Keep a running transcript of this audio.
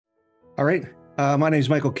All right. My name is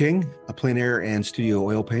Michael King, a plein air and studio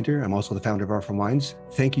oil painter. I'm also the founder of Artful Minds.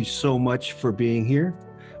 Thank you so much for being here.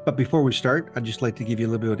 But before we start, I'd just like to give you a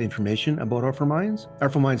little bit of information about Artful Minds.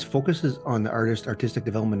 Artful Minds focuses on the artist's artistic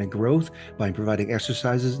development and growth by providing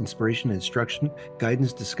exercises, inspiration, instruction,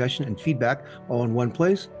 guidance, discussion, and feedback all in one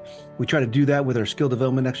place. We try to do that with our skill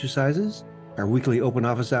development exercises, our weekly open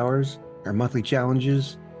office hours, our monthly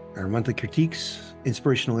challenges, our monthly critiques,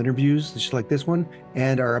 inspirational interviews, just like this one,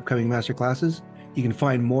 and our upcoming master classes. You can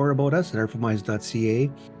find more about us at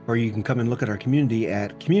artfulminds.ca, or you can come and look at our community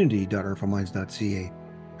at community.artfulminds.ca.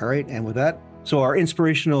 All right, and with that, so our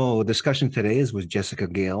inspirational discussion today is with Jessica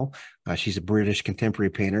Gale. She's a British contemporary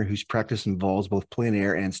painter whose practice involves both plein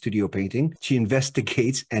air and studio painting. She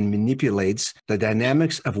investigates and manipulates the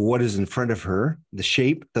dynamics of what is in front of her, the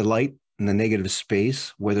shape, the light, and the negative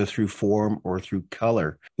space, whether through form or through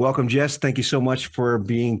color. Welcome, Jess. Thank you so much for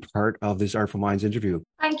being part of this Artful Minds interview.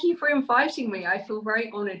 Thank you for inviting me. I feel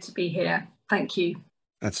very honored to be here. Thank you.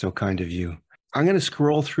 That's so kind of you. I'm going to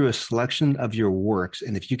scroll through a selection of your works,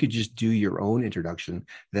 and if you could just do your own introduction,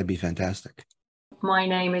 that'd be fantastic. My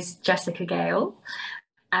name is Jessica Gale,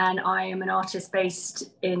 and I am an artist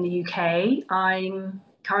based in the UK. I'm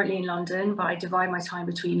currently in London, but I divide my time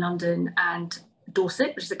between London and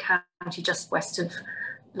Dorset, which is a county just west of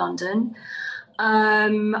London.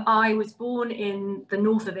 I was born in the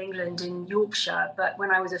north of England in Yorkshire, but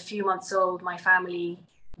when I was a few months old, my family,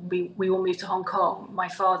 we all moved to Hong Kong. My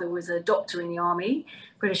father was a doctor in the army,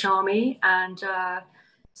 British Army, and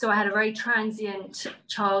so I had a very transient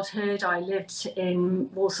childhood. I lived in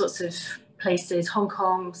all sorts of places, Hong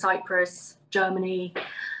Kong, Cyprus, Germany,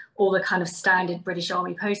 all the kind of standard British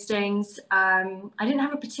Army postings. I didn't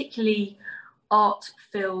have a particularly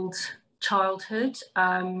art-filled childhood.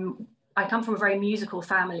 I come from a very musical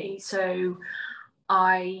family, so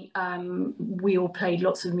we all played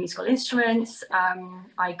lots of musical instruments.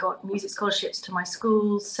 I got music scholarships to my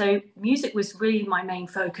schools, so music was really my main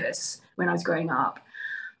focus when I was growing up.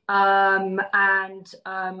 I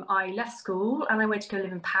left school and I went to go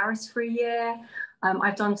live in Paris for a year.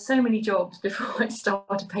 I've done so many jobs before I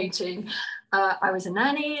started painting. I was a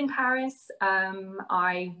nanny in Paris.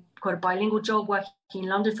 I got a bilingual job working in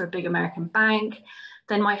London for a big American bank.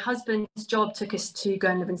 Then my husband's job took us to go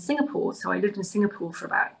and live in Singapore. So I lived in Singapore for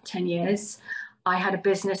about 10 years. I had a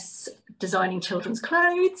business designing children's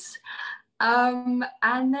clothes. And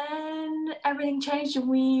then everything changed and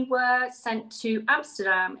we were sent to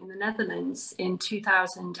Amsterdam in the Netherlands in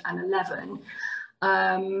 2011.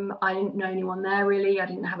 I didn't know anyone there really. I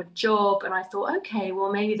didn't have a job, and I thought, okay,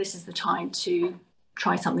 well, maybe this is the time to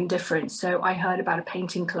try something different. So I heard about a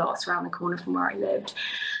painting class around the corner from where I lived,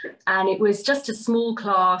 and it was just a small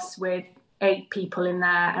class with 8 people in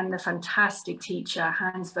there, and the fantastic teacher,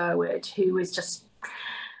 Hans Verwoerd, who was just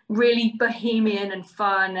really bohemian and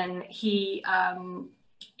fun. And I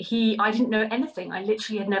didn't know anything. I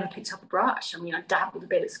literally had never picked up a brush. I mean, I dabbled a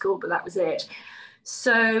bit at school, but that was it.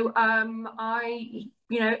 So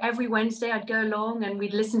every Wednesday I'd go along and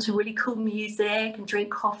we'd listen to really cool music and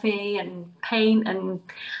drink coffee and paint. And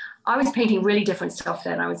I was painting really different stuff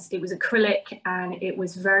then. It was acrylic and it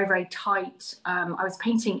was very, very tight. I was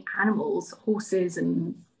painting animals, horses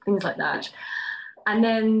and things like that. And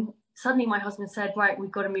then suddenly my husband said, right,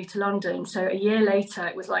 we've got to move to London. So a year later,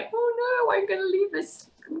 it was like, oh no, I'm going to leave this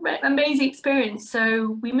amazing experience.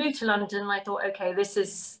 So we moved to London and I thought, okay, this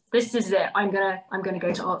is it. I'm gonna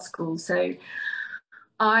go to art school. So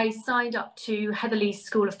I signed up to Heatherley's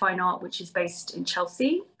School of Fine Art, which is based in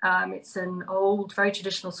Chelsea. It's an old, very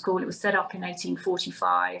traditional school. It was set up in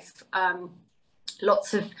 1845.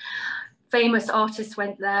 Lots of famous artists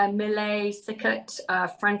went there, Millet, Sickert,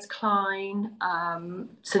 Franz Klein,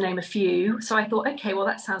 to name a few. So I thought, okay, well,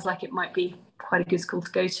 that sounds like it might be quite a good school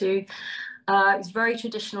to go to. It was a very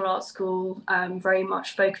traditional art school, very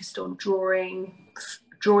much focused on drawing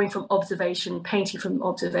from observation, painting from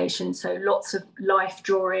observation. So lots of life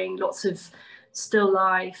drawing, lots of still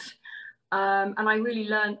life. And I really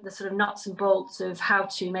learned the sort of nuts and bolts of how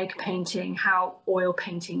to make a painting, how oil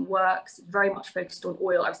painting works, very much focused on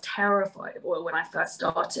oil. I was terrified of oil when I first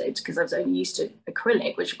started because I was only used to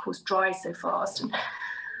acrylic, which of course dries so fast.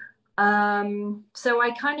 So I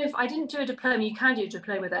didn't do a diploma. You can do a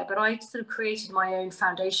diploma there, but I sort of created my own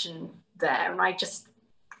foundation there. And I just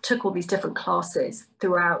took all these different classes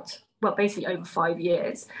throughout, well, basically over 5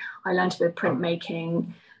 years. I learned a bit of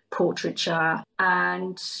printmaking, portraiture,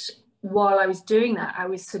 and while I was doing that, I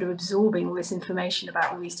was sort of absorbing all this information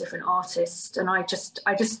about all these different artists. And I just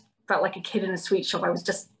felt like a kid in a sweet shop. I was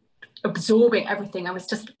just absorbing everything. I was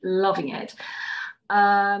just loving it.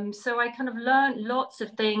 So I kind of learned lots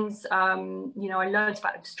of things. You know, I learned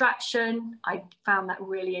about abstraction. I found that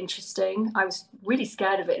really interesting. I was really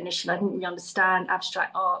scared of it initially. I didn't really understand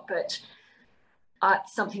abstract art, but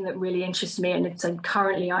it's something that really interests me. And so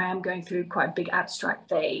currently I am going through quite a big abstract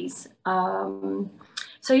phase.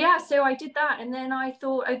 So yeah, so I did that. And then I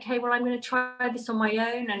thought, okay, well, I'm going to try this on my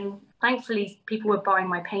own. And thankfully people were buying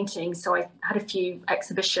my paintings. So I had a few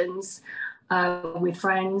exhibitions with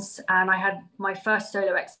friends, and I had my first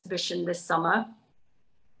solo exhibition this summer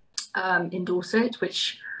in Dorset,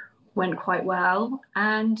 which went quite well.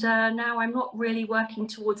 And now I'm not really working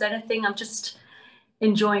towards anything. I'm just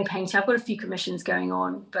enjoying painting. I've got a few commissions going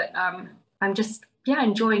on, but I'm just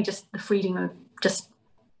enjoying just the freedom of just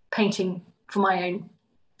painting for my own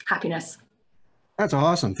happiness. That's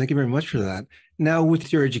awesome. Thank you very much for that. Now,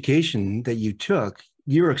 with your education that you took,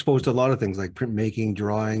 you were exposed to a lot of things like printmaking,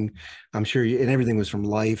 drawing, I'm sure, and everything was from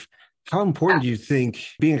life. How important do you think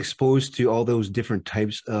being exposed to all those different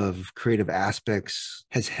types of creative aspects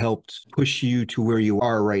has helped push you to where you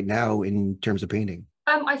are right now in terms of painting?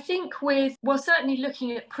 I think certainly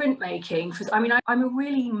looking at printmaking, because I mean, I'm a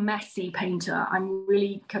really messy painter. I'm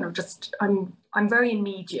really kind of I'm very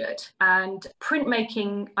immediate, and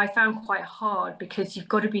printmaking I found quite hard because you've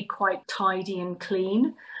got to be quite tidy and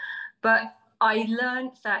clean. But I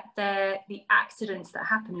learned that the accidents that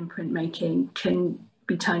happen in printmaking can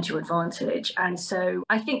be turned to your advantage. And so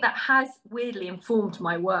I think that has weirdly informed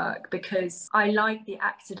my work, because I like the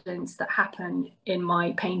accidents that happen in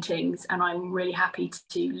my paintings, and I'm really happy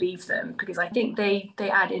to leave them because I think they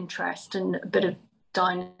add interest and a bit of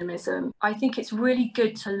dynamism. I think it's really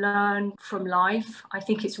good to learn from life. I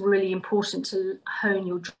think it's really important to hone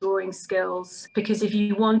your drawing skills, because if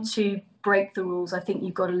you want to break the rules, I think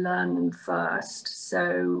you've got to learn them first.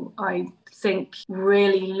 So I think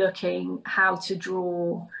really looking how to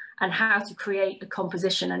draw and how to create a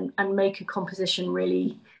composition and make a composition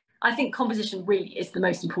really, I think composition really is the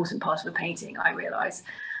most important part of a painting, I realise.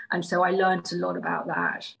 And so I learned a lot about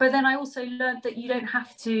that. But then I also learned that you don't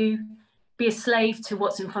have to be a slave to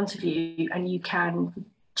what's in front of you, and you can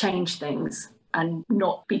change things and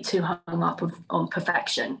not be too hung up on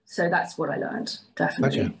perfection. So that's what I learned,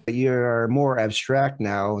 definitely. Gotcha. You're more abstract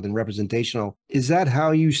now than representational. Is that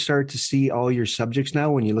how you start to see all your subjects now?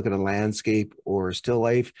 When you look at a landscape or still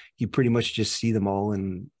life, you pretty much just see them all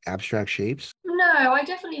in abstract shapes? No, I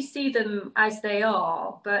definitely see them as they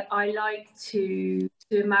are, but I like to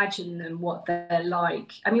imagine them what they're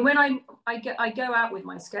like. I mean, when I go out with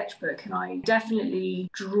my sketchbook, and I definitely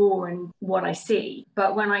draw in what I see,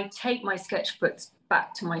 but when I take my sketchbooks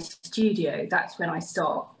back to my studio, that's when I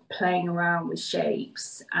start playing around with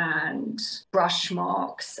shapes and brush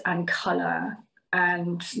marks and color,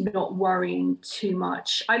 and not worrying too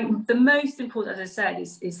much. The most important, as I said,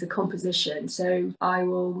 is the composition. So I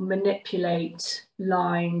will manipulate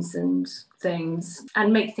lines and things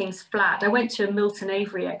and make things flat. I went to a Milton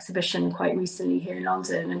Avery exhibition quite recently here in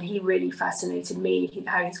London, and he really fascinated me,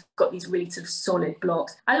 how he's got these really sort of solid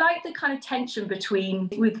blocks. I like the kind of tension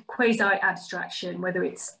with quasi-abstraction, whether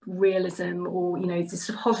it's realism or, you know, just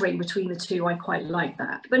sort of hovering between the two. I quite like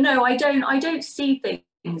that. But no, I don't see things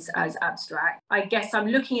as abstract. I guess I'm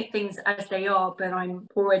looking at things as they are, but I'm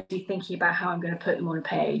already thinking about how I'm going to put them on a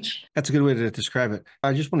page. That's a good way to describe it.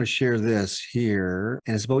 I just want to share this here,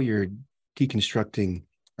 and it's about your deconstructing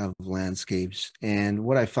of landscapes. And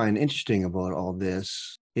what I find interesting about all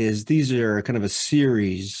this is these are kind of a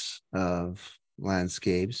series of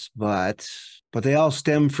landscapes, but they all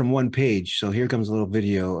stem from one page. So here comes a little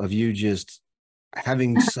video of you just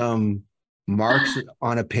having some marks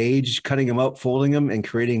on a page, cutting them out, folding them, and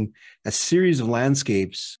creating a series of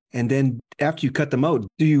landscapes. And then after you cut them out,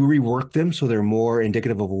 do you rework them so they're more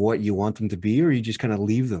indicative of what you want them to be, or you just kind of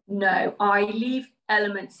leave them? No, I leave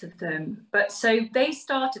elements of them. But so that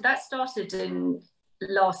started in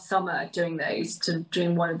last summer,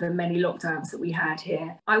 during one of the many lockdowns that we had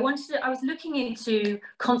here. I was looking into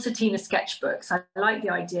concertina sketchbooks. I like the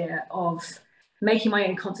idea of making my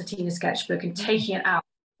own concertina sketchbook and taking it out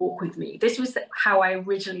walk with me. This was how I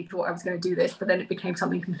originally thought I was going to do this, but then it became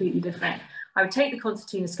something completely different. I would take the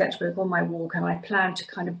concertina sketchbook on my walk, and I planned to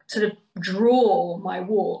kind of sort of draw my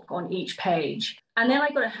walk on each page. And then I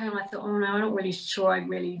got it home, and I thought, oh no, I'm not really sure I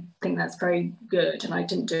really think that's very good, and I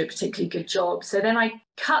didn't do a particularly good job. So then I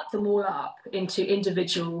cut them all up into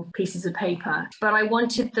individual pieces of paper, but I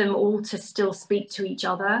wanted them all to still speak to each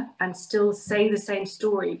other and still say the same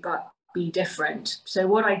story, but be different. So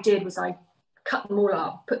what I did was I cut them all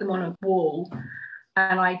up, put them on a wall,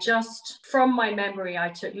 and I just, from my memory, I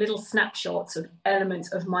took little snapshots of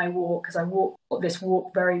elements of my walk, because I walk this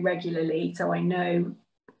walk very regularly, so I know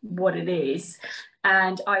what it is.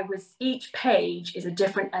 And each page is a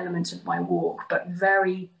different element of my walk, but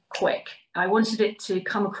very quick. I wanted it to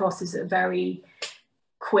come across as a very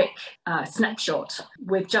quick snapshot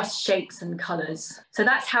with just shapes and colors. So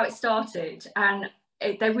that's how it started. And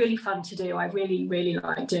they're really fun to do. I really, really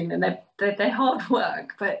like doing them. They're hard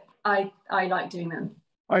work, but I like doing them.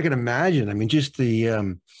 I can imagine. I mean, just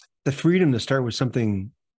the freedom to start with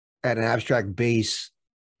something at an abstract base,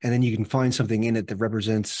 and then you can find something in it that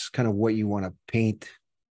represents kind of what you want to paint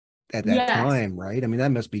at that time, right? I mean,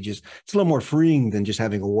 that must be it's a little more freeing than just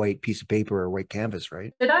having a white piece of paper or a white canvas,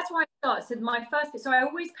 right? So that's why I started. So I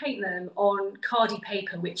always paint them on khadi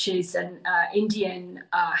paper, which is an Indian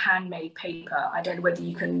handmade paper. I don't know whether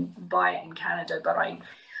you can buy it in Canada, but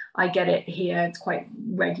I get it here. It's quite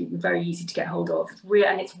very easy to get hold of.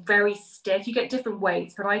 And it's very stiff. You get different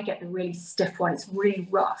weights, but I get the really stiff one. It's really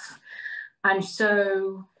rough. And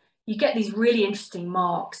so you get these really interesting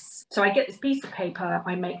marks. So I get this piece of paper,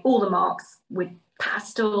 I make all the marks with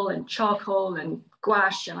pastel and charcoal and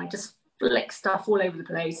gouache, and I just flick stuff all over the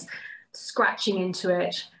place, scratching into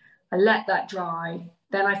it. I let that dry.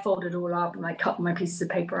 Then I fold it all up and I cut my pieces of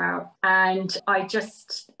paper out. And I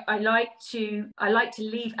like to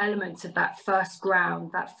leave elements of that first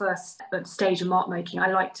ground, that first stage of mark making.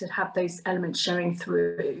 I like to have those elements showing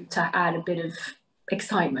through to add a bit of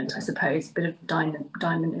excitement, I suppose, a bit of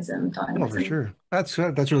dynamism. Oh, for sure. That's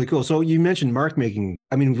really cool. So you mentioned mark making.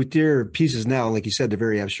 I mean, with your pieces now, like you said, they're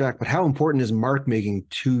very abstract, but how important is mark making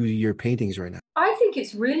to your paintings right now? I think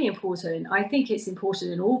it's really important. I think it's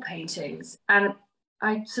important in all paintings. And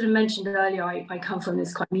I sort of mentioned earlier, I come from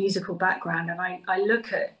this quite musical background, and I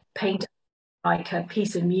look at paint like a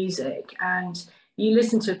piece of music, and you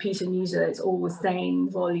listen to a piece of music, it's all the same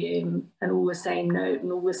volume and all the same note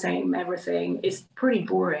and all the same everything. It's pretty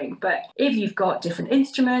boring. But if you've got different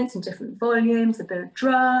instruments and different volumes, a bit of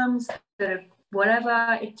drums, a bit of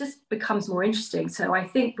whatever, it just becomes more interesting. So I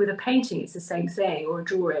think with a painting, it's the same thing, or a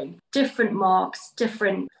drawing. Different marks,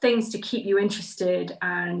 different things to keep you interested,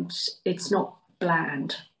 and it's not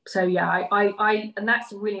bland. So yeah, I and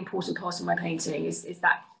that's a really important part of my painting is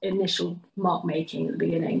that initial mark making at the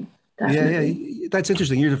beginning. Definitely. Yeah, that's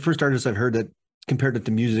interesting. You're the first artist I've heard that compared it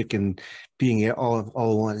to music and being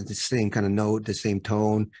all one, the same kind of note, the same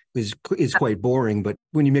tone is quite boring. But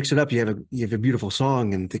when you mix it up, you have a beautiful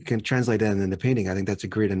song, and it can translate that into painting. I think that's a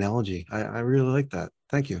great analogy. I really like that.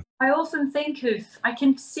 Thank you. I often I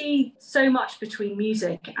can see so much between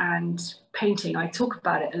music and painting. I talk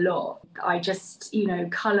about it a lot. I just,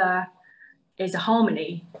 color is a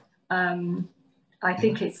harmony. I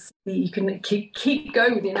think you can keep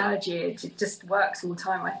going with the analogy. It just works all the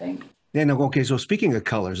time, I think. Yeah, no, okay. So speaking of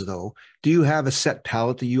colors, though, do you have a set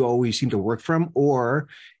palette that you always seem to work from, or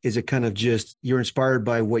is it kind of just you're inspired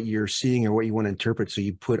by what you're seeing or what you want to interpret, so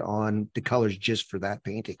you put on the colors just for that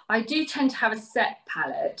painting? I do tend to have a set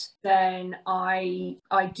palette. Then I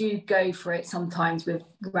do go for it sometimes with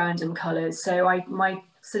random colors. So my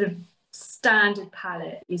sort of standard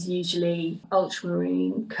palette is usually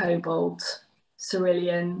ultramarine, cobalt,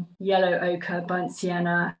 cerulean, yellow ochre, burnt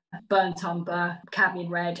sienna, burnt umber,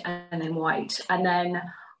 cadmium red, and then white. And then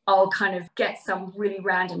I'll kind of get some really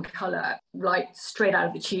random color, like straight out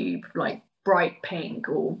of the tube, like bright pink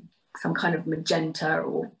or some kind of magenta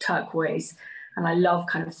or turquoise. And I love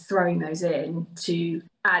kind of throwing those in to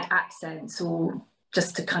add accents or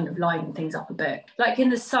just to kind of liven things up a bit. Like in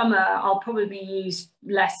the summer, I'll probably use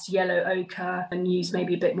less yellow ochre and use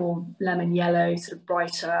maybe a bit more lemon yellow, sort of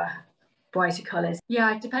brighter colors.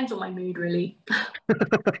 Yeah, it depends on my mood, really.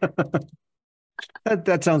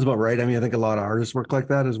 That sounds about right. I mean, I think a lot of artists work like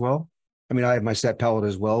that as well. I mean, I have my set palette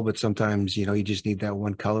as well, but sometimes, you just need that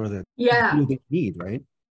one color that you need, right?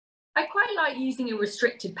 I quite like using a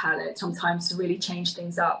restricted palette sometimes to really change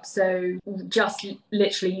things up. So just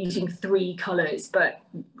literally using 3 colors, but,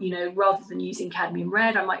 rather than using cadmium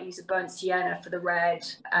red, I might use a burnt sienna for the red,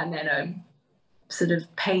 and then a sort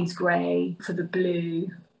of Payne's gray for the blue,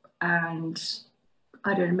 and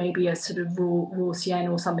I don't know, maybe a sort of raw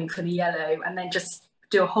sienna or something for the yellow, and then just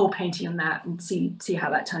do a whole painting on that and see how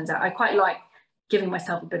that turns out. I quite like giving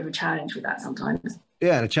myself a bit of a challenge with that sometimes.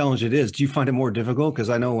 Yeah, and a challenge it is. Do you find it more difficult? Because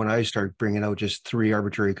I know when I start bringing out just 3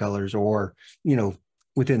 arbitrary colors, or,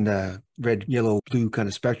 within the red, yellow, blue kind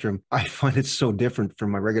of spectrum, I find it so different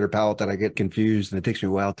from my regular palette that I get confused, and it takes me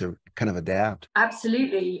a while to kind of adapt.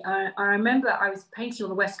 Absolutely. I remember I was painting on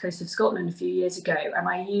the west coast of Scotland a few years ago, and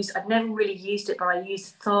I'd never really used it, but I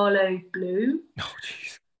used phthalo blue. Oh,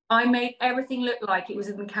 geez. I made everything look like it was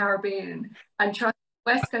in the Caribbean, and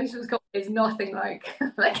West Coast of Scotland is nothing like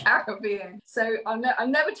the Caribbean. So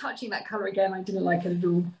I'm never touching that colour again. I didn't like it at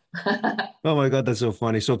all. Oh my God, that's so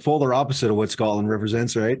funny. So polar opposite of what Scotland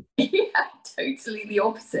represents, right? Yeah, totally the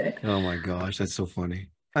opposite. Oh my gosh, that's so funny.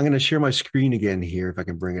 I'm going to share my screen again here if I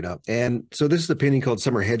can bring it up. And so this is a painting called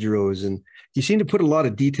Summer Hedgerows. And you seem to put a lot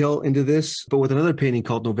of detail into this, but with another painting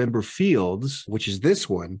called November Fields, which is this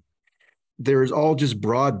one, there's all just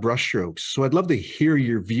broad brushstrokes. So I'd love to hear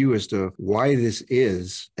your view as to why this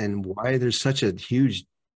is and why there's such a huge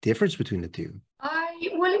difference between the two.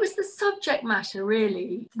 Well, it was the subject matter,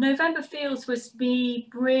 really. November Fields was me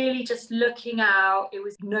really just looking out. It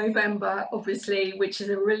was November, obviously, which is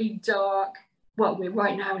a really dark, well, we're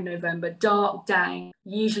right now in November, dark, dank,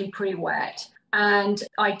 usually pretty wet. And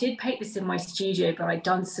I did paint this in my studio, but I'd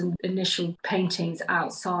done some initial paintings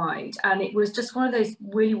outside. And it was just one of those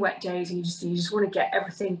really wet days, and you just want to get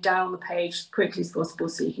everything down the page as quickly as possible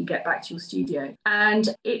so you can get back to your studio.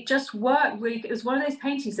 And it just worked really. It was one of those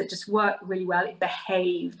paintings that just worked really well. It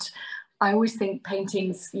behaved. I always think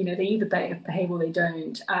paintings, they either behave or they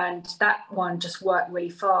don't. And that one just worked really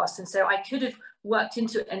fast. And so I could have worked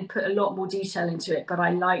into it and put a lot more detail into it, but I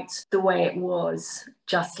liked the way it was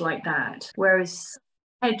just like that. Whereas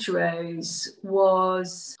hedgerows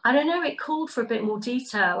was, I don't know, it called for a bit more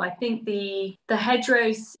detail. I think the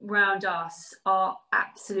hedgerows around us are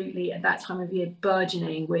absolutely at that time of year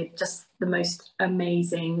burgeoning with just the most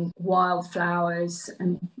amazing wildflowers,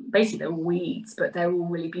 and basically they're weeds, but they're all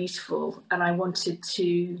really beautiful. And I wanted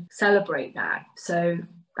to celebrate that. So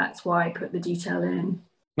that's why I put the detail in.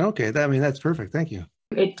 Okay, that's perfect. Thank you.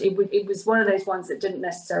 It was one of those ones that didn't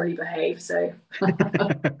necessarily behave. So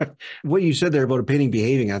what you said there about a painting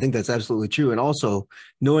behaving, I think that's absolutely true. And also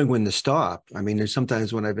knowing when to stop. There's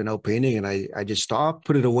sometimes when I've been out painting and I just stop,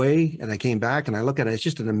 put it away, and I came back and I look at it. It's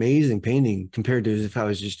just an amazing painting compared to if I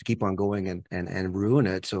was just to keep on going and ruin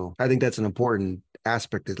it. So I think that's an important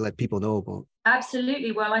aspect to let people know about.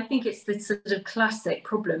 Absolutely. Well, I think it's the sort of classic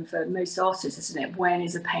problem for most artists, isn't it? When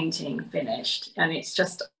is a painting finished? And it's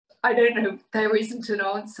just, I don't know, there isn't an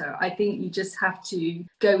answer. I think you just have to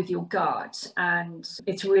go with your gut. And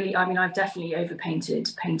it's really, I've definitely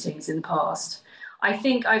overpainted paintings in the past. I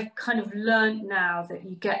think I've kind of learned now that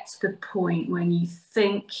you get to the point when you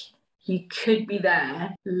think you could be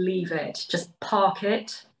there, leave it, just park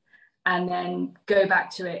it, and then go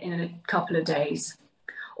back to it in a couple of days.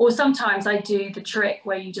 Or sometimes I do the trick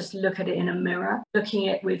where you just look at it in a mirror, looking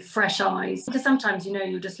at it with fresh eyes. Because sometimes,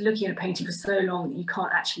 you're just looking at a painting for so long that you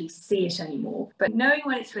can't actually see it anymore. But knowing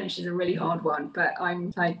when it's finished is a really hard one. But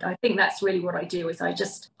I think that's really what I do is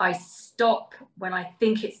I stop when I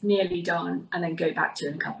think it's nearly done and then go back to it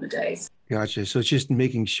in a couple of days. Gotcha. So it's just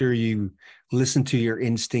making sure you listen to your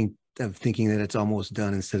instinct of thinking that it's almost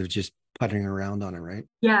done instead of just puttering around on it, right?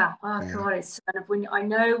 Yeah. Oh yeah. God, it's kind of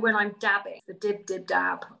when I'm dabbing, the dib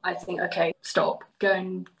dab, I think, okay, stop,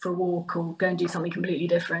 going for a walk or go and do something completely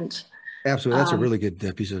different. Absolutely. That's a really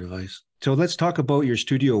good piece of advice. So let's talk about your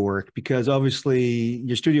studio work, because obviously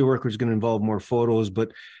your studio work is going to involve more photos,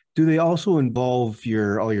 but do they also involve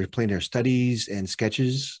all your plein air studies and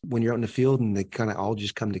sketches when you're out in the field, and they kind of all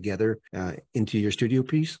just come together into your studio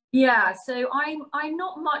piece? Yeah, so I'm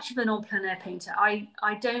not much of an plein air painter. I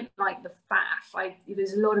don't like the faff.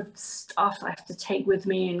 There's a lot of stuff I have to take with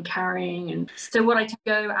me and carrying, and so what I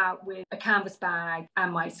go out with a canvas bag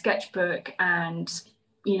and my sketchbook and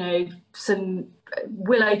some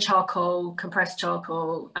willow charcoal, compressed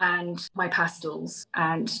charcoal, and my pastels,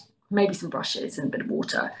 and maybe some brushes and a bit of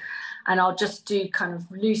water. And I'll just do kind of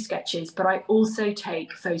loose sketches, but I also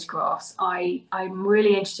take photographs. I'm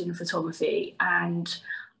really interested in photography, and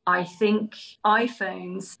I think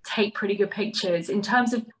iPhones take pretty good pictures in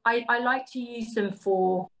terms of, I like to use them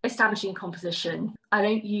for establishing composition. I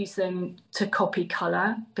don't use them to copy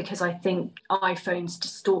color because I think iPhones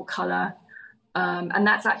distort color. And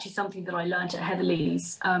that's actually something that I learned at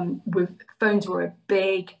Heatherley's. With phones were a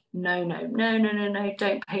big no,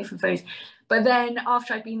 don't pay for phones. But then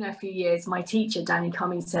after I'd been there a few years, my teacher, Danny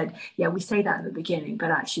Cummings, said, yeah, we say that at the beginning,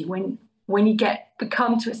 but actually when you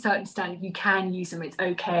become to a certain standard, you can use them, it's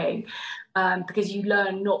okay, because you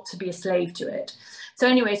learn not to be a slave to it. So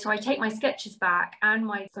anyway, so I take my sketches back and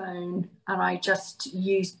my phone, and I just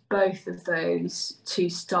use both of those to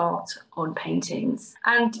start on paintings.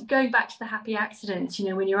 And going back to the happy accidents,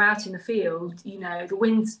 when you're out in the field, the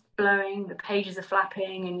wind's blowing, the pages are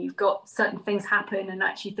flapping, and you've got certain things happen, and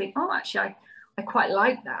actually think, oh, actually, I quite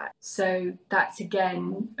like that. So that's,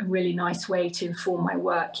 again, a really nice way to inform my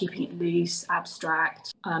work, keeping it loose,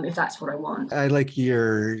 abstract, if that's what I want. I like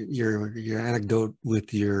your anecdote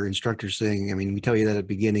with your instructor saying, we tell you that at the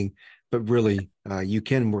beginning, But really, you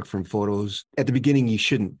can work from photos. At the beginning, you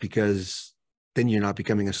shouldn't, because then you're not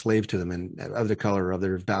becoming a slave to them and of the color, of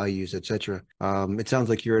their values, etc. It sounds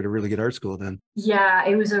like you're at a really good art school then. Yeah,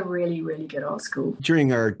 it was a really, really good art school.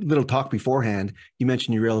 During our little talk beforehand, you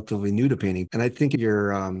mentioned you're relatively new to painting. And I think in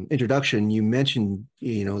your introduction, you mentioned,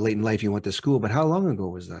 late in life you went to school, but how long ago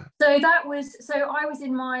was that? So I was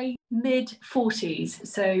in my mid 40s.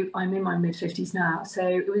 So I'm in my mid 50s now. So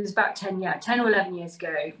it was about 10 or 11 years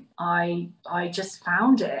ago. I just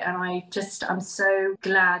found it, and I'm so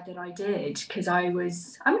glad that I did, because I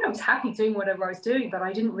was happy doing whatever I was doing, but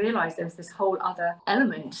I didn't realize there was this whole other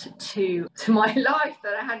element to my life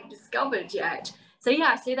that I hadn't discovered yet. So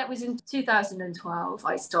that was in 2012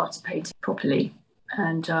 I started painting properly.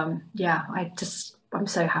 And I'm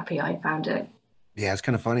so happy I found it. Yeah, it's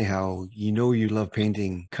kind of funny how you love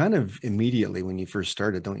painting kind of immediately when you first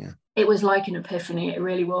started, don't you? It was like an epiphany. It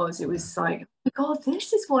really was. It was like, oh my God,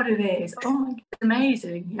 this is what it is. Oh my God, it's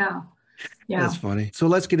amazing. Yeah. Yeah. That's funny. So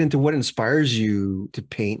let's get into what inspires you to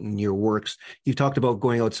paint in your works. You've talked about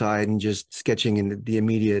going outside and just sketching in the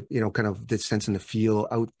immediate, kind of the sense and the feel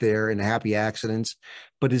out there and the happy accidents.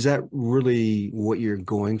 But is that really what you're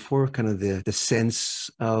going for? Kind of the sense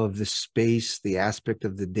of the space, the aspect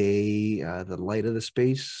of the day, the light of the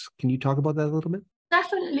space. Can you talk about that a little bit?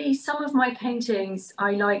 Definitely, some of my paintings,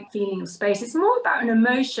 I like feeling of space. It's more about an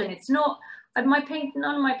emotion. It's not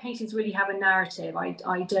none of my paintings really have a narrative. I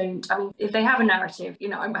don't. I mean, if they have a narrative,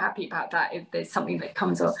 I'm happy about that. If there's something that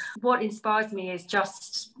comes up, what inspires me is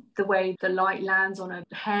just the way the light lands on a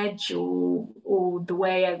hedge, or the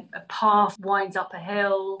way a path winds up a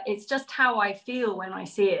hill. It's just how I feel when I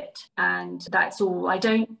see it, and that's all. I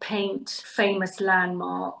don't paint famous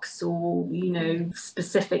landmarks or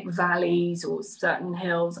specific valleys or certain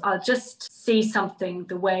hills. I'll just see something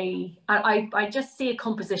the way I just see a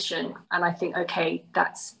composition, and I think, okay,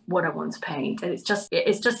 that's what I want to paint. And it's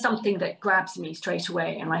just something that grabs me straight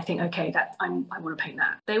away, and I think, okay, that I want to paint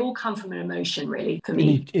that. They all come from an emotion, really, for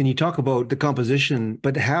me. And you talk about the composition,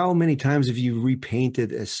 but how many times have you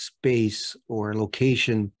repainted a space or a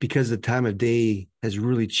location because the time of day has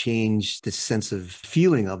really changed the sense of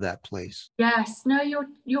feeling of that place? Yes, no,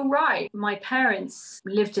 you're right. My parents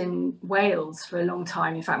lived in Wales for a long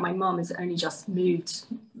time. In fact, my mum has only just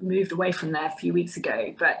moved away from there a few weeks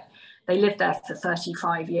ago, but they lived there for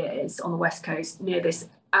 35 years on the West Coast near this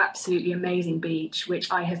absolutely amazing beach,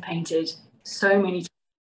 which I have painted so many times.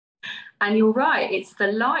 And you're right, it's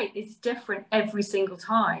the light is different every single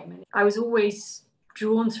time. And I was always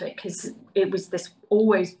drawn to it because it was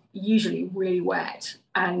always usually really wet,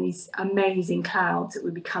 and these amazing clouds that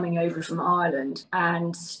would be coming over from Ireland,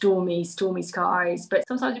 and stormy skies, but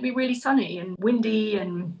sometimes it'd be really sunny and windy.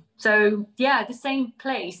 And so, yeah, the same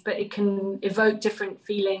place, but it can evoke different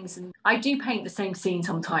feelings. And I do paint the same scene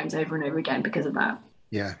sometimes over and over again because of that.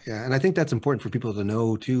 Yeah, yeah. And I think that's important for people to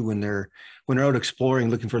know too, when they're out exploring,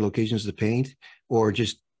 looking for locations to paint, or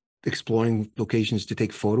just exploring locations to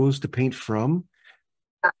take photos to paint from.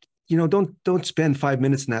 Don't spend 5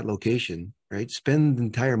 minutes in that location, right? Spend the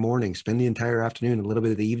entire morning, spend the entire afternoon, a little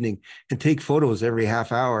bit of the evening, and take photos every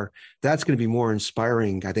half hour. That's going to be more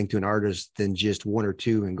inspiring, I think, to an artist than just one or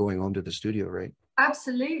two and going home to the studio, right?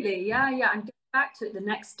 Absolutely. Yeah. And go back to it the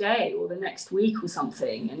next day or the next week or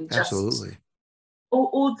something, and just Absolutely.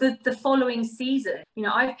 Or the following season.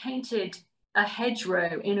 I've painted a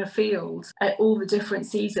hedgerow in a field at all the different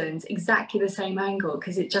seasons, exactly the same angle,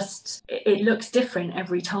 because it looks different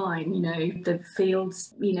every time. The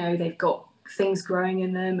fields, they've got things growing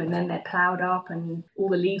in them, and then they're ploughed up and all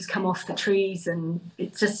the leaves come off the trees, and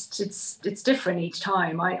it's different each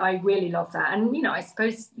time. I really love that. And I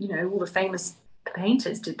suppose all the famous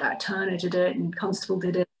painters did that. Turner did it, and Constable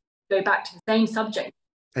did it. Go back to the same subject.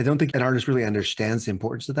 I don't think an artist really understands the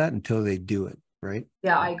importance of that until they do it, right?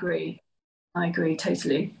 Yeah, I agree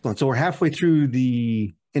totally. So we're halfway through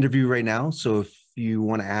the interview right now. So if you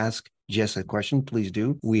want to ask Jess a question, please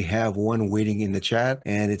do. We have one waiting in the chat,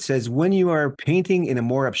 and it says, when you are painting in a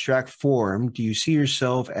more abstract form, do you see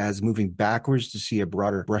yourself as moving backwards to see a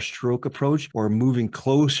broader brushstroke approach, or moving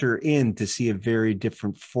closer in to see a very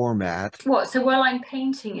different format? So while I'm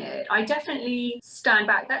painting it, I definitely stand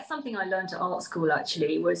back. That's something I learned at art school,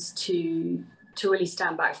 actually, was to really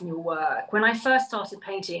stand back from your work. When I first started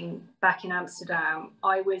painting back in Amsterdam,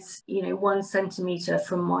 I was, 1 centimetre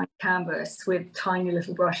from my canvas with tiny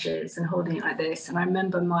little brushes and holding it like this. And I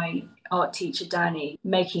remember my art teacher, Danny,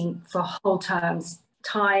 making for whole terms,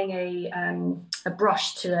 tying a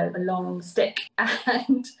brush to a long stick.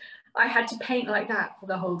 And I had to paint like that for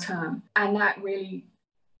the whole term. And that really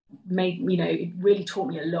it really taught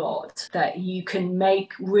me a lot, that you can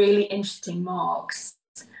make really interesting marks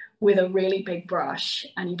with a really big brush,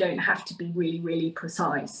 and you don't have to be really, really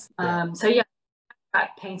precise. So yeah,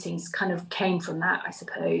 that paintings kind of came from that, I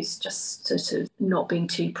suppose, just sort of not being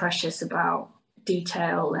too precious about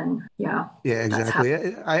detail. And yeah,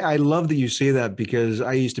 exactly. I love that you say that, because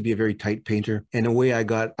I used to be a very tight painter, and the way I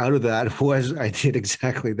got out of that was I did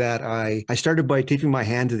exactly that. I started by taping my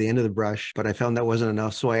hand to the end of the brush, but I found that wasn't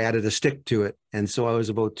enough, so I added a stick to it, and so I was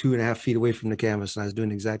about 2.5 feet away from the canvas, and I was doing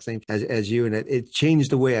the exact same as you, and it changed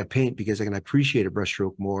the way I paint, because I can appreciate a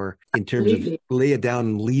brushstroke more in terms of lay it down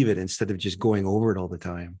and leave it instead of just going over it all the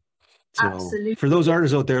time. So absolutely. For those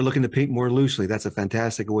artists out there looking to paint more loosely, that's a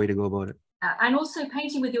fantastic way to go about it. And also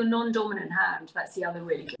painting with your non-dominant hand. That's the other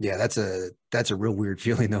really good. Yeah, that's a real weird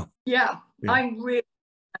feeling though. Yeah. I'm really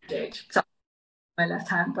my left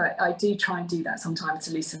hand, but I do try and do that sometimes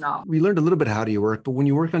to loosen up. We learned a little bit how do you work, but when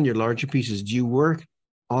you work on your larger pieces, do you work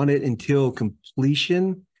on it until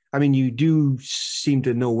completion? I mean, you do seem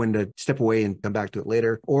to know when to step away and come back to it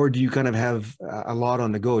later, or do you kind of have a lot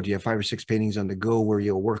on the go? Do you have 5 or 6 paintings on the go where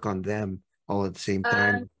you'll work on them all at the same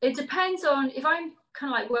time? It depends on if I'm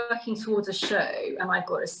kind of like working towards a show and I've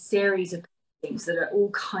got a series of things that are all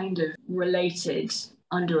kind of related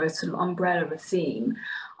under a sort of umbrella of a theme.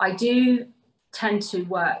 I do tend to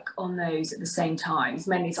work on those at the same time, as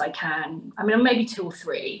many as I can. I mean, maybe 2 or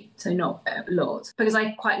 3, so not a lot, because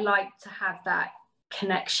I quite like to have that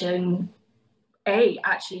connection,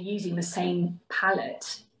 actually using the same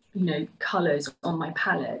palette, colors on my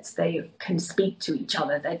palettes. They can speak to each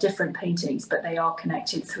other. They're different paintings, but they are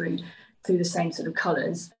connected through the same sort of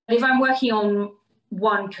colors. If I'm working on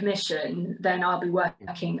one commission, then I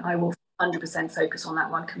will 100% focus on that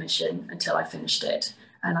one commission until I finished it,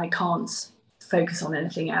 and I can't focus on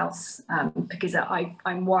anything else, because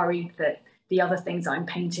I'm worried that the other things I'm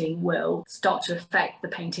painting will start to affect the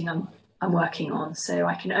painting I'm working on. So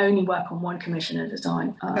I can only work on one commission at a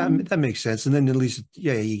time. That makes sense. And then at least,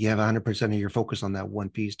 you have 100% of your focus on that one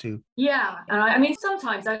piece too. Yeah. And I mean,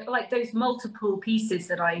 sometimes I like those multiple pieces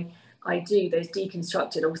that I do, those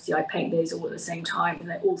deconstructed. Obviously, I paint those all at the same time, and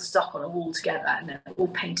they're all stuck on a wall together, and they're all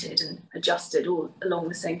painted and adjusted all along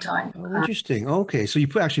the same time. Oh, interesting. Okay. So you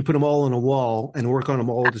actually put them all on a wall and work on them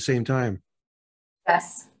all at the same time.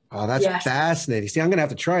 Yes. Oh, that's fascinating. See, I'm going to have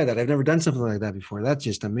to try that. I've never done something like that before. That's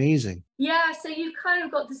just amazing. Yeah, so you've kind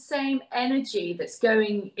of got the same energy that's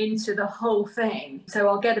going into the whole thing. So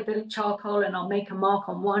I'll get a bit of charcoal and I'll make a mark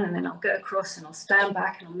on one, and then I'll go across and I'll stand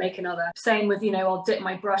back and I'll make another. Same with, I'll dip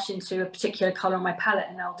my brush into a particular color on my palette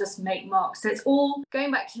and I'll just make marks. So it's all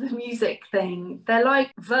going back to the music thing. They're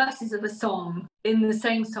like verses of a song in the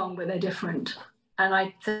same song, but they're different.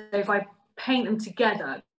 And so if I paint them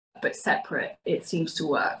together, but separate, it seems to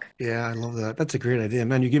work. Yeah, I love that. That's a great idea,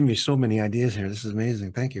 man. You're giving me so many ideas here. This is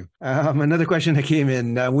amazing. Thank you. Another question that came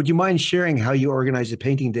in. Would you mind sharing how you organize a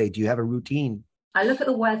painting day? Do you have a routine? I look at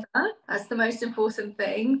the weather. That's the most important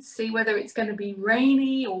thing. See whether it's going to be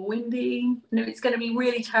rainy or windy. And if it's going to be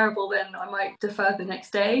really terrible, then I might defer the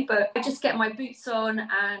next day. But I just get my boots on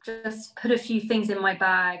and just put a few things in my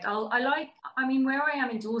bag. Where I am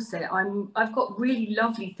in Dorset, I've got really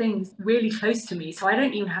lovely things really close to me. So I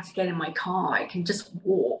don't even have to get in my car. I can just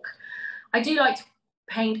walk. I do like to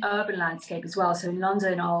paint urban landscape as well. So in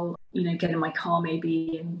London, I'll get in my car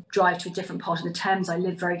maybe and drive to a different part of the Thames. I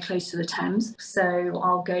live very close to the Thames, so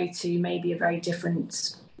I'll go to maybe a very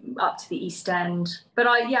different, up to the East End. But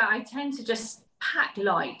I tend to just pack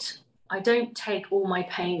light. I don't take all my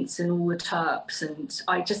paints and all the terps, and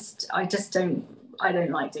I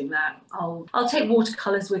don't like doing that. I'll take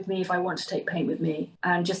watercolors with me if I want to take paint with me,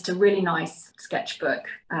 and just a really nice sketchbook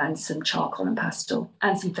and some charcoal and pastel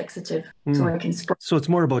and some fixative so I can spray. So it's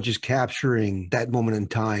more about just capturing that moment in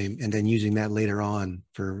time and then using that later on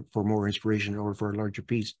for more inspiration or for a larger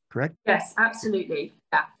piece, correct? Yes, absolutely.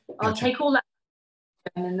 Yeah. I'll take all that,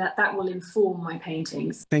 and then that will inform my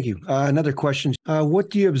paintings. Thank you. Another question. What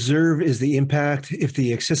do you observe is the impact if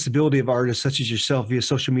the accessibility of artists such as yourself via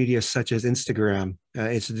social media such as Instagram?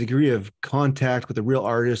 It's a degree of contact with a real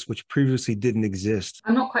artist which previously didn't exist.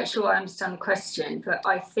 I'm not quite sure I understand the question, but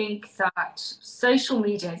I think that social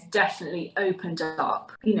media has definitely opened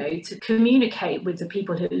up, to communicate with the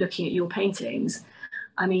people who are looking at your paintings.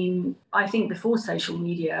 I mean, I think before social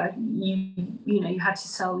media, you had to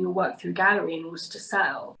sell your work through gallery in order to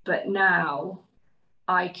sell. But now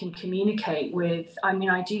I can communicate with,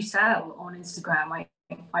 I do sell on Instagram.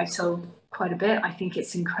 I sell quite a bit. I think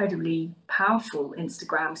it's incredibly powerful,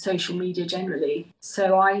 Instagram, social media generally.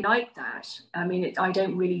 So I like that. I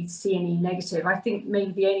don't really see any negative. I think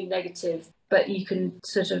maybe the only negative, but you can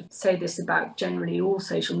sort of say this about generally all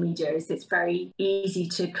social media, is it's very easy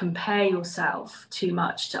to compare yourself too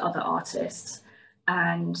much to other artists.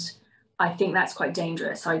 And I think that's quite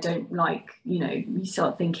dangerous. I don't like, you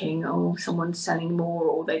start thinking, oh, someone's selling more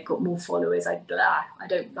or they've got more followers. I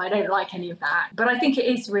don't like any of that. But I think it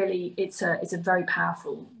is really, it's a very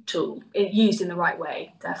powerful tool, used in the right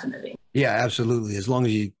way, definitely. Yeah, absolutely. As long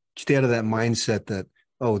as you stay out of that mindset that,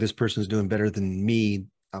 oh, this person's doing better than me,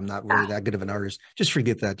 I'm not really that good of an artist. Just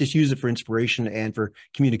forget that. Just use it for inspiration and for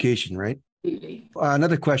communication, right? Absolutely.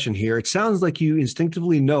 Another question here. It sounds like you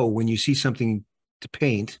instinctively know when you see something to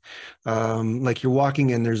paint, like you're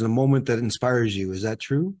walking and there's a moment that inspires you. Is that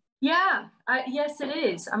true? Yeah, yes, it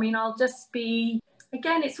is. I mean, I'll just be,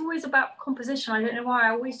 again, it's always about composition. I don't know why.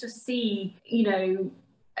 I always just see,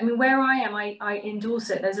 I mean, where I am, I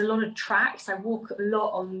endorse it. There's a lot of tracks. I walk a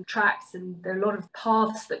lot on tracks and there are a lot of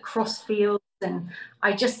paths that cross fields. And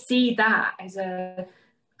I just see that as a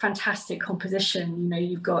fantastic composition.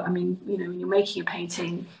 You've got, I mean, when you're making a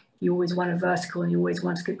painting, you always want a vertical and you always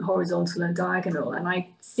want a horizontal and diagonal. And I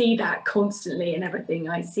see that constantly in everything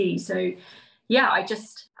I see. So yeah,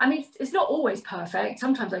 I mean, it's not always perfect.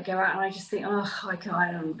 Sometimes I go out and I just think, oh, I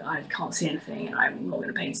can't see anything and I'm not going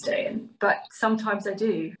to paint today. But sometimes I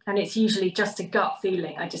do. And it's usually just a gut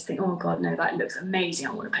feeling. I just think, oh God, no, that looks amazing.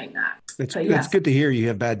 I want to paint that. It's good to hear you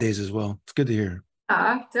have bad days as well. It's good to hear.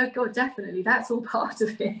 God, definitely. That's all part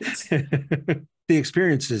of it. The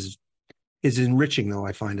experience is enriching though,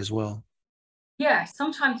 I find as well. Yeah,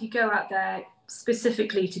 sometimes you go out there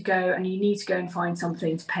specifically to go and you need to go and find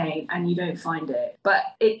something to paint and you don't find it, but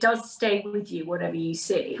it does stay with you whatever you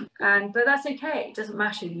see, but that's okay. It doesn't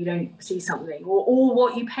matter if you don't see something or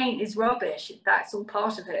what you paint is rubbish. That's all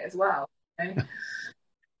part of it as well.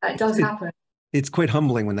 That does happen. It's quite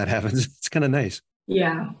humbling when that happens. It's kind of nice.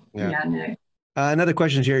 Yeah, no. Another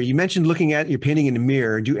question here. You mentioned looking at your painting in the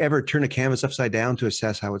mirror. Do you ever turn a canvas upside down to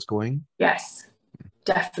assess how it's going? Yes,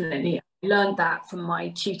 definitely. I learned that from my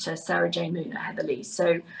tutor, Sarah Jane Moon at Heatherley.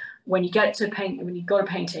 So when you've got a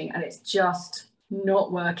painting and it's just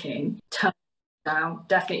not working, turn it down.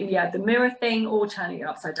 Definitely, the mirror thing or turning it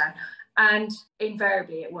upside down. And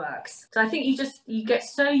invariably it works. So I think you get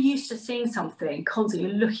so used to seeing something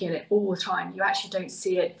constantly, looking at it all the time, you actually don't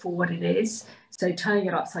see it for what it is. So turning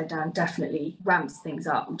it upside down definitely ramps things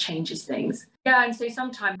up and changes things. Yeah, and so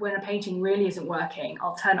sometimes when a painting really isn't working,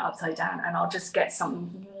 I'll turn it upside down and I'll just get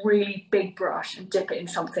some really big brush and dip it in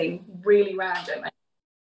something really random and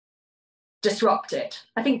disrupt it.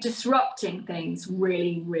 I think disrupting things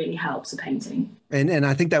really, really helps a painting. And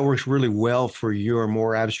I think that works really well for your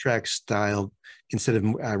more abstract style instead of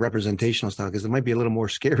representational style, because it might be a little more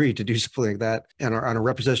scary to do something like that on a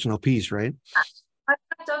representational piece, right?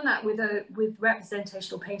 I've done that with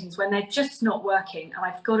representational paintings when they're just not working and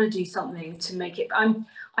I've got to do something to make it.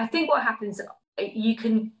 I think what happens, you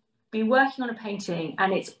can be working on a painting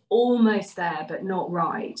and it's almost there but not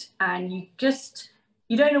right, and you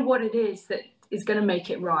don't know what it is that is going to make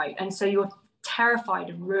it right, and so you're terrified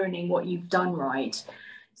of ruining what you've done right,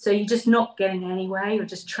 so you're just not getting anywhere, you're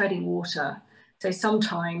just treading water. So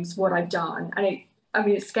sometimes what I've done, and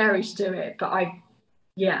it's scary to do it, but I've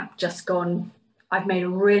made a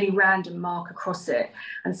really random mark across it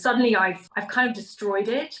and suddenly I've kind of destroyed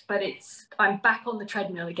it, but I'm back on the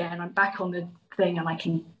treadmill again, I'm back on the thing and I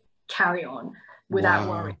can carry on without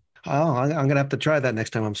worry. Oh, I'm going to have to try that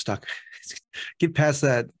next time I'm stuck. Get past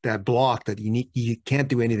that block that you can't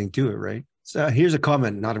do anything to it, right? So here's a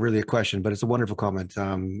comment, not really a question, but it's a wonderful comment.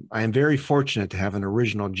 I am very fortunate to have an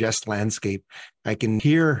original Jess landscape. I can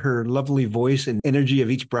hear her lovely voice and energy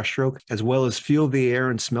of each brushstroke, as well as feel the air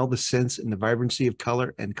and smell the scents and the vibrancy of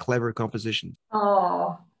color and clever composition.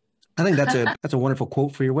 Oh, I think that's a wonderful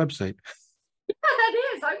quote for your website. Yeah, that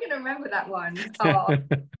is. I'm going to remember that one. Oh.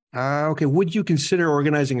 Okay. Would you consider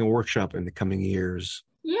organizing a workshop in the coming years?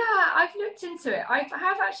 Yeah, I've looked into it. I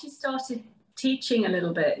have actually started teaching a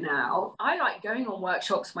little bit now. I like going on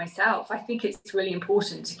workshops myself. I think it's really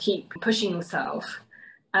important to keep pushing yourself.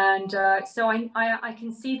 And so I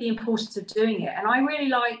can see the importance of doing it. And I really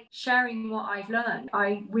like sharing what I've learned.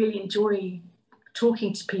 I really enjoy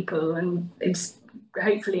talking to people and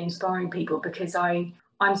hopefully inspiring people, because I'm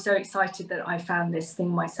so excited that I found this thing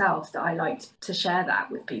myself that I like to share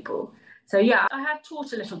that with people. So yeah, I have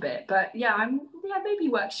taught a little bit, but maybe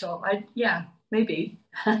workshop. Maybe.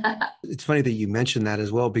 It's funny that you mentioned that as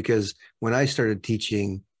well, because when I started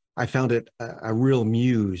teaching, I found it a real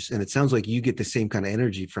muse, and it sounds like you get the same kind of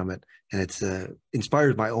energy from it, and it's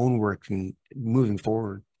inspired my own work and moving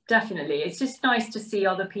forward. Definitely. It's just nice to see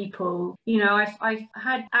other people. I've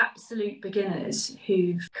had absolute beginners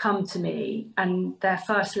who've come to me and their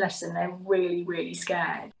first lesson, they're really, really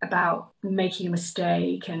scared about making a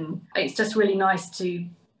mistake. And it's just really nice to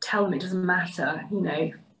tell them it doesn't matter,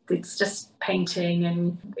 it's just painting,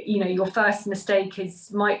 and your first mistake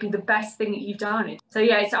might be the best thing that you've done. So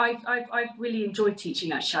yeah, I've really enjoyed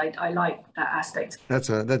teaching, actually. I like that aspect. That's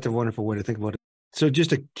a wonderful way to think about it. So just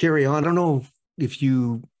to carry on, I don't know if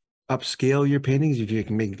you upscale your paintings, if you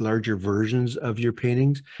can make larger versions of your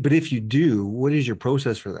paintings, but if you do, what is your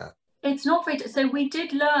process for that? It's not very, so we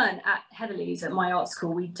did learn at Heatherley's, at my art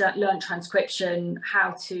school, we learned transcription,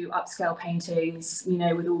 how to upscale paintings,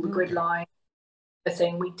 with all the grid lines, the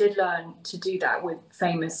thing. We did learn to do that with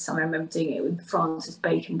I remember doing it with Francis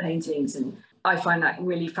Bacon paintings, and I find that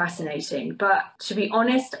really fascinating. But to be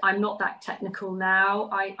honest, I'm not that technical now.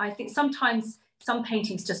 I think sometimes some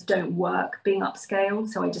paintings just don't work being upscaled,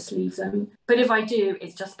 so I just leave them. But if I do,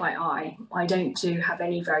 it's just by eye. I don't have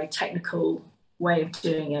any very technical way of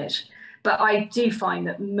doing it. But I do find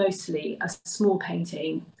that mostly a small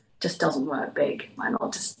painting just doesn't work big, and I'll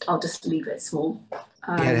just leave it small.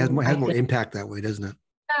 Yeah, it has more impact that way, doesn't it?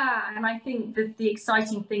 Yeah, and I think that the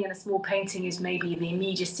exciting thing in a small painting is maybe the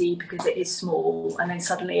immediacy, because it is small, and then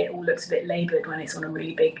suddenly it all looks a bit laboured when it's on a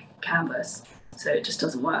really big canvas. So it just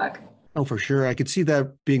doesn't work. Oh, for sure. I could see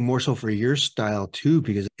that being more so for your style too,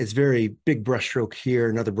 because it's very big brushstroke here,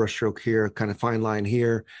 another brushstroke here, kind of fine line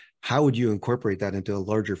here. How would you incorporate that into a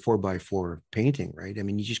larger 4x4 painting, right? I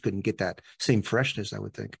mean, you just couldn't get that same freshness, I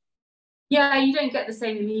would think. Yeah, you don't get the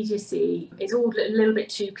same immediacy. It's all a little bit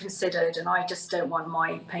too considered, and I just don't want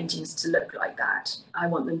my paintings to look like that. I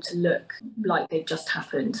want them to look like they've just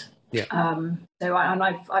happened. Yeah.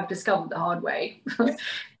 I've discovered the hard way.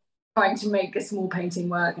 Trying to make a small painting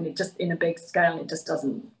work, and it just, in a big scale, it just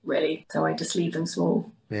doesn't really. So I just leave them small.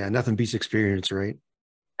 Yeah, nothing beats experience, right?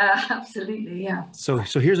 Absolutely, yeah. So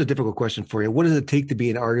here's a difficult question for you. What does it take to be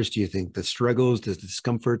an artist, do you think? The struggles, the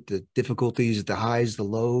discomfort, the difficulties, the highs, the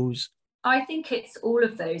lows? I think it's all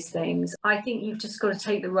of those things. I think you've just got to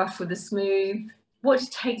take the rough with the smooth. What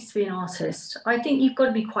it takes to be an artist, I think you've got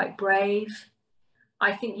to be quite brave.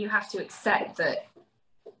 I think you have to accept that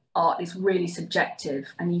art is really subjective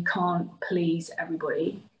and you can't please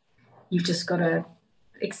everybody. You've just got to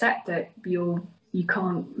accept that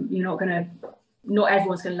not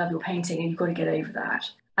everyone's going to love your painting, and you've got to get over that.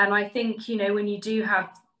 And I think, when you do have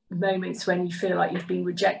moments when you feel like you've been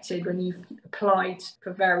rejected, when you've applied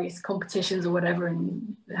for various competitions or whatever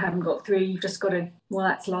and haven't got through, you've just got to, well,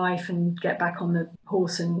 that's life, and get back on the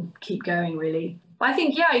horse and keep going, really. But I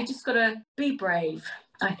think, yeah, you just got to be brave.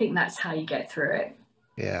 I think that's how you get through it.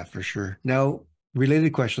 Yeah, for sure. Now,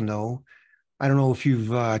 related question though, I don't know if you've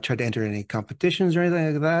tried to enter any competitions or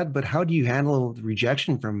anything like that, but how do you handle the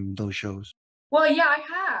rejection from those shows? Well, yeah,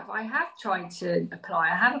 I have tried to apply.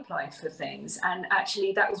 I have applied for things. And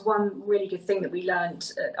actually, that was one really good thing that we learned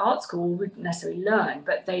at art school. We wouldn't necessarily learn,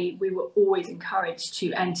 but we were always encouraged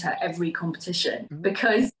to enter every competition,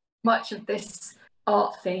 because much of this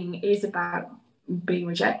art thing is about being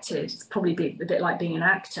rejected. It's probably a bit like being an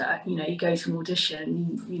actor. You go to an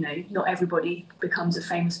audition, not everybody becomes a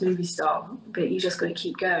famous movie star, but you just got to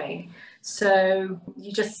keep going. So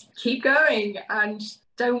you just keep going and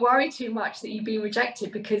don't worry too much that you've been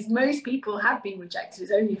rejected, because most people have been rejected.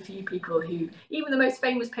 There's only a few people who, even the most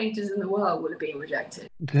famous painters in the world, will have been rejected.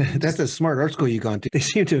 That's a smart art school you've gone to. They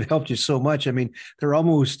seem to have helped you so much. I mean, they're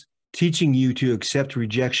almost teaching you to accept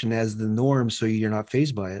rejection as the norm, so you're not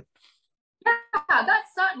fazed by it. Yeah,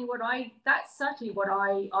 that's certainly what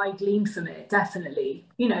I gleaned from it, definitely.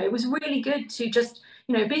 It was really good to just,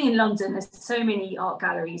 being in London, there's so many art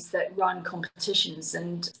galleries that run competitions,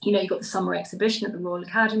 and, you've got the summer exhibition at the Royal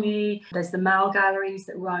Academy, there's the Mal galleries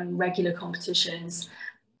that run regular competitions,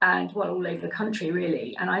 and all over the country,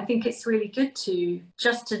 really. And I think it's really good to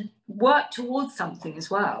work towards something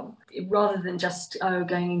as well, rather than just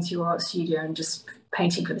going into your art studio and just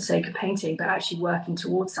painting for the sake of painting, but actually working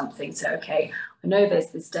towards something. So, okay, I know there's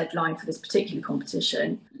this deadline for this particular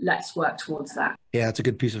competition. Let's work towards that. Yeah, that's a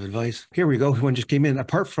good piece of advice. Here we go. One just came in.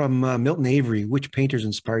 Apart from Milton Avery, which painters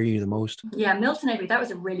inspire you the most? Yeah, Milton Avery, that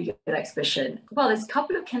was a really good exhibition. Well, there's a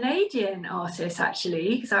couple of Canadian artists,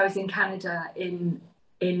 actually, because I was in Canada in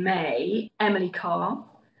May. Emily Carr,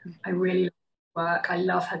 I really like her work. I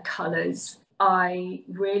love her colours. I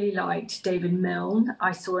really liked David Milne.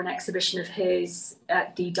 I saw an exhibition of his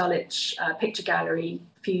at the Dulwich Picture Gallery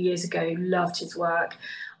a few years ago. Loved his work.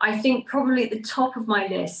 I think probably at the top of my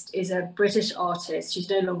list is a British artist, she's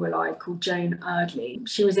no longer alive, called Joan Ardley.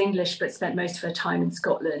 She was English but spent most of her time in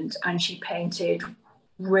Scotland, and she painted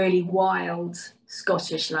really wild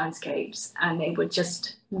Scottish landscapes, and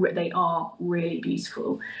they are really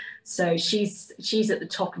beautiful. So she's at the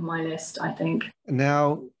top of my list, I think.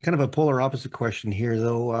 Now, kind of a polar opposite question here,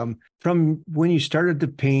 though. From when you started to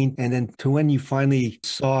paint and then to when you finally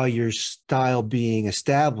saw your style being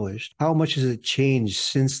established, how much has it changed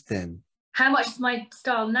since then? How much has my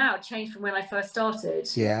style now changed from when I first started?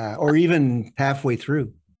 Yeah, or even halfway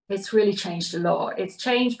through. It's really changed a lot. It's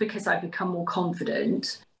changed because I've become more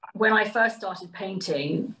confident. When I first started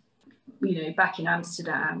painting, back in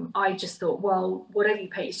Amsterdam, I just thought, well, whatever you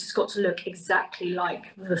paint, it's just got to look exactly like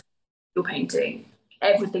the you're painting.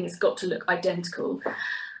 Everything has got to look identical.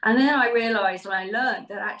 And then I realized when I learned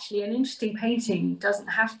that actually an interesting painting doesn't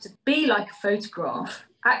have to be like a photograph.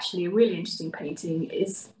 Actually, a really interesting painting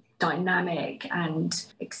is dynamic and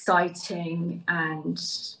exciting and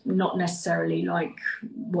not necessarily like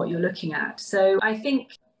what you're looking at. So I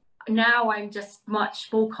think now I'm just much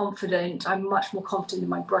more confident. I'm much more confident in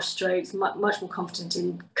my brush strokes, much more confident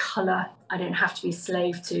in colour. I don't have to be a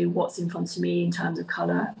slave to what's in front of me in terms of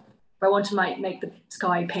colour. If I want to make the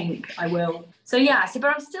sky pink, I will. So yeah, but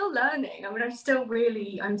I'm still learning. I mean,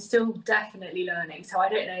 I'm still definitely learning. So I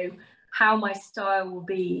don't know how my style will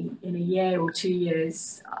be in a year or 2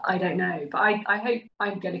 years. I don't know, but I hope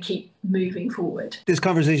I'm going to keep moving forward. This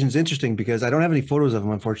conversation is interesting because I don't have any photos of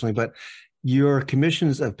them, unfortunately, but your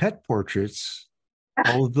commissions of pet portraits,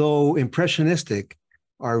 although impressionistic,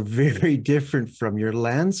 are very different from your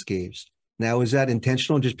landscapes. Now, is that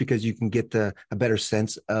intentional just because you can get a better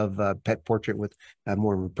sense of a pet portrait with a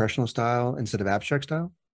more impressional style instead of abstract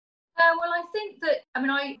style? Well, I think that,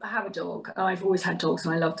 I have a dog. I've always had dogs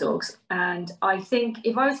and I love dogs. And I think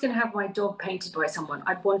if I was going to have my dog painted by someone,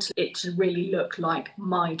 I'd want it to really look like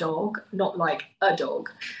my dog, not like a dog.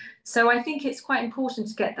 So I think it's quite important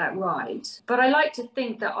to get that right. But I like to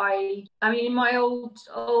think that in my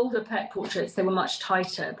older pet portraits, they were much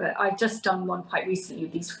tighter. But I've just done one quite recently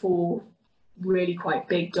with these 4 really quite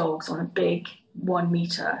big dogs on a big 1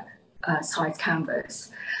 meter size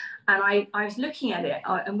canvas. And I was looking at it,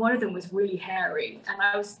 and one of them was really hairy. And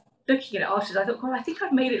I was looking at it afterwards. I thought, well, I think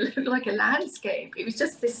I've made it look like a landscape. It was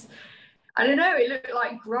just this, I don't know, it looked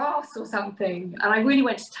like grass or something. And I really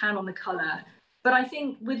went to town on the colour. But I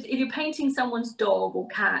think if you're painting someone's dog or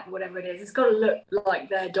cat, whatever it is, it's got to look like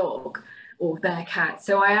their dog or their cat.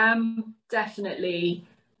 So I am definitely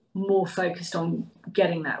more focused on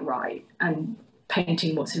getting that right and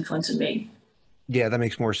painting what's in front of me. Yeah, that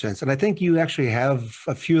makes more sense. And I think you actually have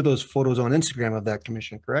a few of those photos on Instagram of that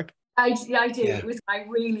commission, correct? I do. Yeah. I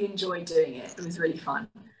really enjoyed doing it. It was really fun.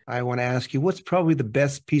 I want to ask you, what's probably the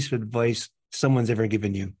best piece of advice someone's ever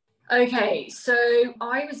given you? Okay, so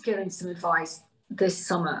I was given some advice this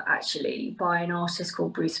summer, actually, by an artist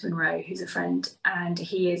called Bruce Monroe, who's a friend, and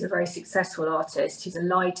he is a very successful artist. He's a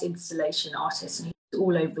light installation artist, and he's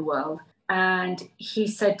all over the world. And he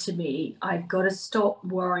said to me, I've got to stop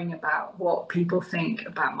worrying about what people think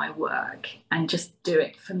about my work and just do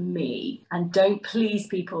it for me and don't please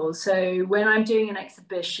people. So when I'm doing an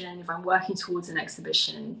exhibition, if I'm working towards an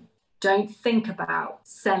exhibition, don't think about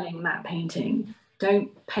selling that painting.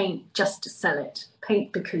 Don't paint just to sell it.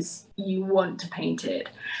 Paint because you want to paint it.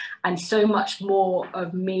 And so much more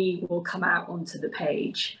of me will come out onto the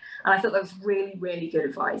page. And I thought that was really, really good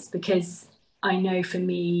advice, because I know for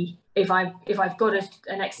me, if I've got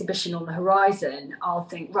an exhibition on the horizon, I'll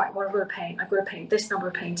think, right, what am I going to paint? I've got to paint this number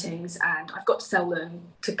of paintings and I've got to sell them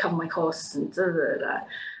to cover my costs and da, da, da.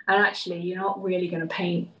 And actually, you're not really going to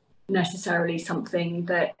paint necessarily something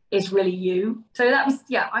that is really you. So that was,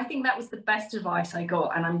 I think that was the best advice I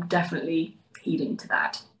got, and I'm definitely heeding to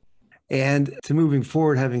that. And to moving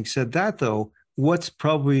forward, having said that, though, what's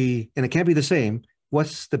probably, and it can't be the same,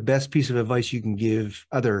 what's the best piece of advice you can give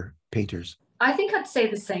other painters? I think I'd say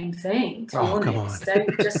the same thing, to be honest. Come on.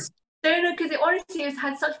 Don't know, because it honestly has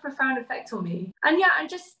had such a profound effect on me. And and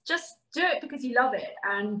just do it because you love it,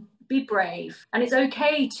 and be brave. And it's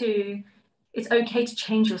okay to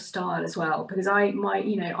change your style as well, because I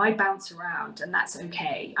bounce around, and that's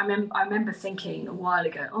okay. I remember thinking a while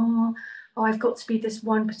ago, oh, I've got to be this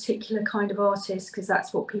one particular kind of artist because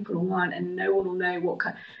that's what people want, and no one will know what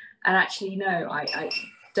kind. And actually, no, I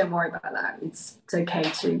don't worry about that. It's okay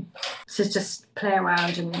to just play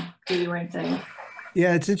around and do your own thing.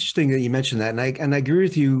 Yeah, it's interesting that you mentioned that. And I agree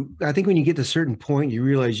with you. I think when you get to a certain point, you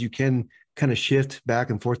realize you can kind of shift back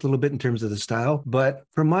and forth a little bit in terms of the style. But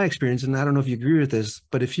from my experience, and I don't know if you agree with this,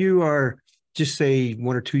 but if you are just say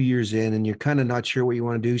 1 or 2 years in and you're kind of not sure what you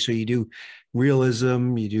want to do, so you do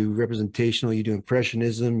realism, you do representational, you do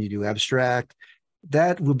impressionism, you do abstract,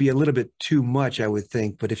 that would be a little bit too much, I would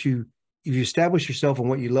think. But if you establish yourself on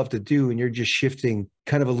what you love to do and you're just shifting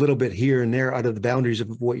kind of a little bit here and there out of the boundaries of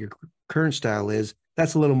what your current style is,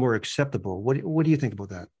 that's a little more acceptable. What do you think about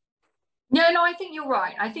that? No, I think you're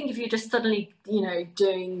right. I think if you're just suddenly,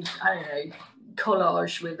 doing, I don't know,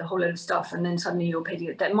 collage with a whole load of stuff and then suddenly you're painting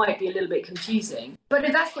it, that might be a little bit confusing. But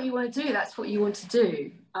if that's what you want to do, that's what you want to do.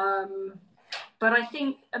 But I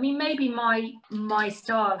think, maybe my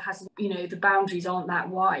style has, the boundaries aren't that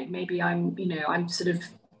wide. Maybe I'm sort of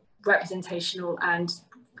representational and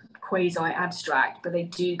quasi-abstract, but they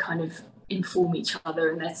do kind of inform each other,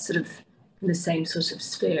 and they're sort of in the same sort of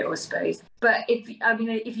sphere, I suppose. But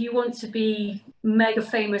if you want to be mega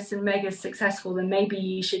famous and mega successful, then maybe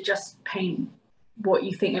you should just paint what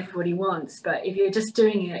you think everybody wants. But if you're just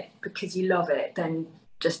doing it because you love it, then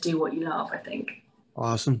just do what you love, I think.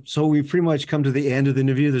 Awesome. So we've pretty much come to the end of the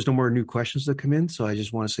interview. There's no more new questions that come in. So I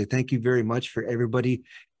just want to say thank you very much for everybody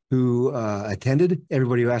who attended,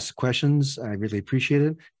 everybody who asked questions. I really appreciate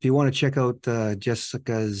it. If you want to check out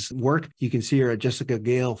Jessica's work, you can see her at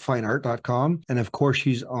jessicagalefineart.com. And of course,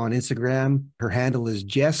 she's on Instagram. Her handle is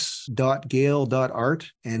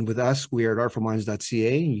jess.gale.art. And with us, we are at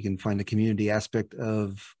artfulminds.ca. You can find the community aspect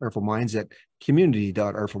of Artful Minds at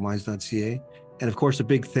community.artfulminds.ca. And of course, a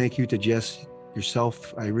big thank you to Jess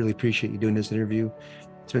yourself. I really appreciate you doing this interview.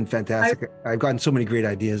 It's been fantastic. I've gotten so many great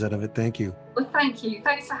ideas out of it. Thank you. Well, thank you.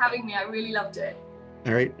 Thanks for having me. I really loved it.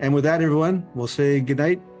 All right. And with that, everyone, we'll say good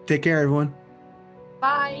night. Take care, everyone.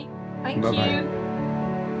 Bye. Thank Bye-bye. you.